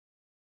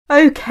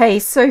Okay,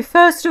 so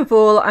first of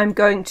all, I'm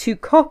going to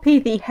copy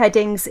the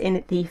headings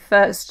in the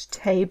first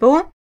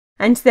table,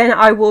 and then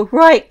I will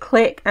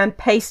right-click and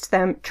paste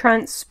them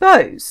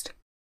transposed.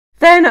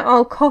 Then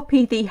I'll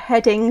copy the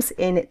headings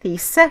in the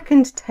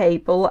second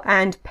table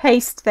and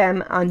paste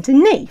them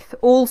underneath,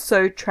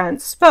 also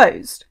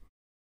transposed.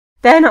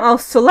 Then I'll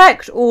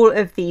select all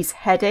of these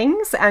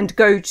headings and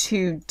go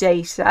to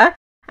Data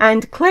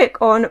and click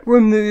on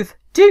Remove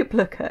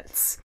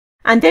Duplicates.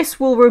 And this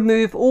will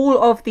remove all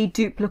of the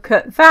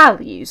duplicate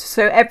values,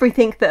 so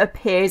everything that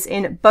appears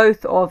in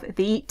both of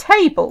the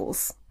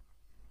tables.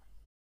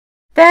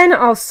 Then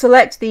I'll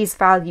select these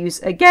values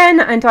again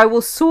and I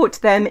will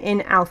sort them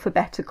in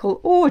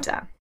alphabetical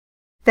order.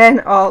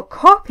 Then I'll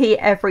copy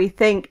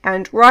everything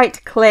and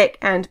right-click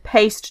and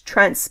paste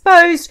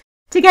transposed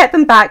to get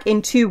them back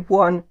into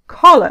one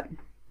column.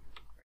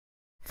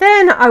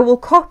 Then I will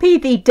copy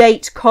the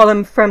date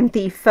column from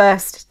the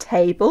first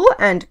table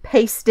and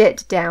paste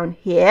it down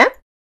here.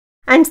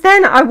 And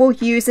then I will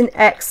use an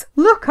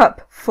XLOOKUP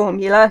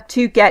formula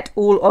to get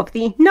all of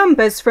the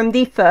numbers from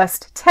the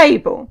first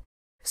table.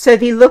 So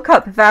the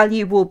lookup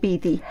value will be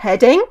the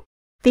heading,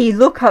 the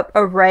lookup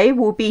array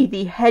will be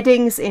the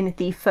headings in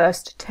the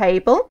first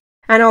table,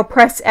 and I'll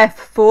press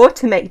F4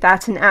 to make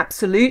that an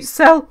absolute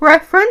cell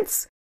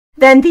reference.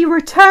 Then the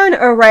return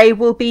array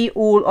will be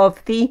all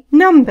of the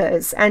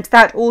numbers, and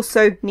that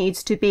also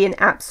needs to be an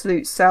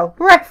absolute cell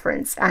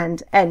reference,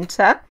 and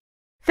enter.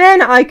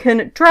 Then I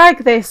can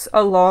drag this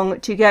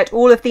along to get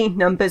all of the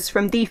numbers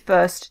from the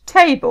first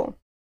table.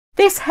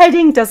 This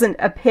heading doesn't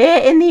appear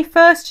in the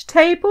first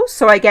table,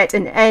 so I get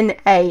an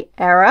NA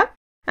error,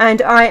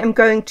 and I am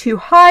going to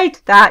hide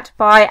that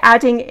by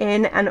adding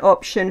in an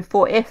option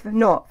for if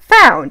not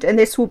found, and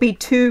this will be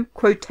 2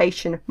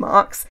 quotation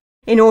marks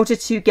in order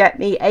to get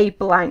me a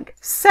blank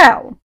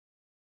cell.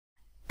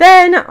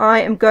 Then I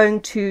am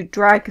going to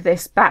drag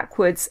this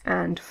backwards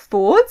and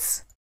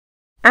forwards.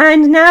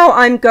 And now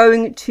I'm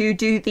going to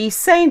do the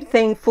same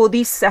thing for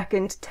the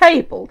second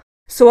table.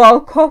 So I'll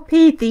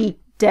copy the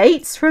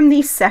dates from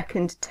the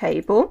second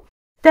table.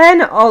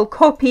 Then I'll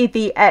copy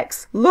the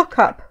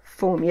XLOOKUP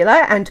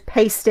formula and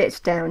paste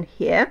it down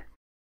here.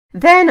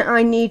 Then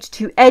I need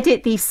to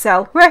edit these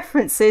cell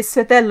references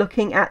so they're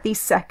looking at the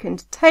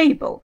second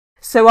table.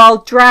 So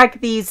I'll drag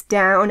these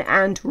down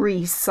and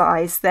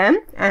resize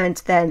them and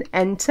then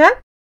enter.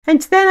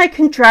 And then I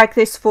can drag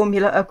this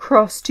formula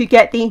across to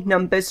get the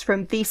numbers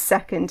from the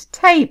second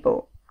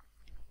table.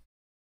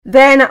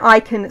 Then I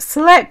can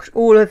select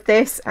all of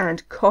this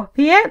and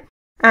copy it,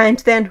 and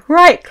then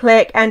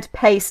right-click and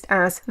paste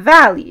as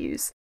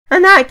values.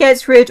 And that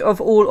gets rid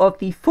of all of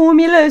the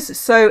formulas,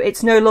 so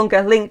it's no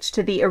longer linked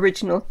to the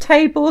original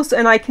tables,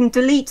 and I can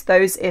delete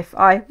those if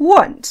I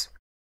want.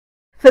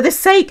 For the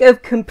sake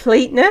of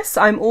completeness,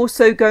 I'm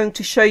also going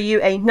to show you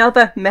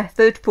another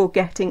method for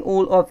getting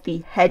all of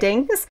the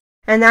headings,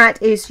 and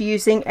that is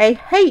using a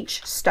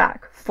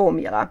HSTACK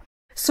formula.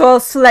 So I'll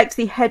select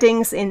the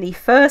headings in the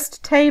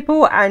first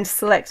table and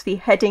select the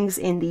headings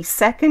in the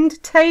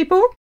second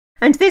table,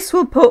 and this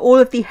will put all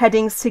of the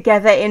headings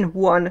together in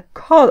one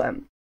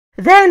column.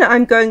 Then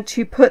I'm going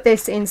to put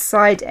this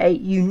inside a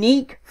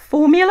unique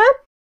formula,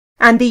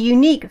 and the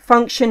unique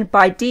function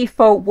by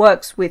default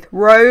works with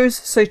rows,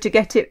 so to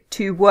get it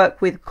to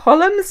work with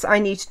columns, I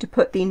need to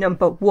put the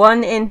number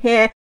 1 in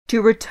here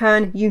to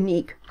return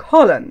unique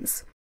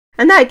columns.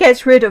 And that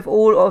gets rid of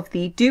all of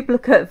the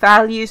duplicate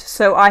values,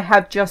 so I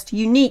have just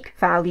unique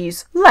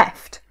values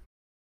left.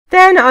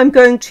 Then I'm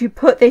going to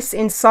put this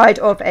inside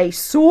of a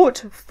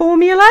sort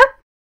formula,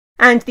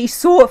 and the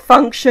sort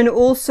function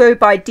also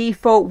by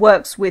default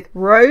works with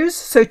rows,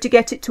 so to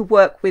get it to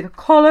work with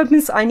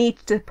columns I need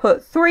to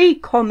put 3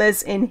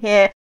 commas in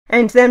here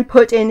and then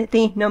put in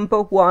the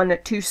number 1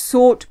 to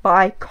sort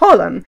by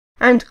column,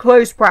 and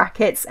close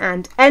brackets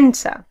and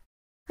enter.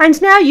 And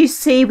now you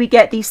see we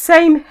get the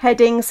same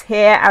headings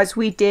here as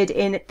we did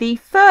in the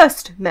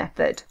first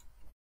method.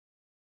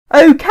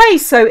 Okay,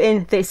 so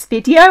in this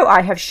video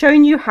I have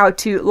shown you how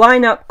to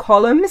line up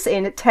columns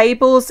in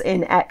tables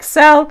in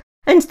Excel,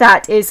 and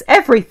that is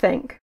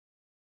everything.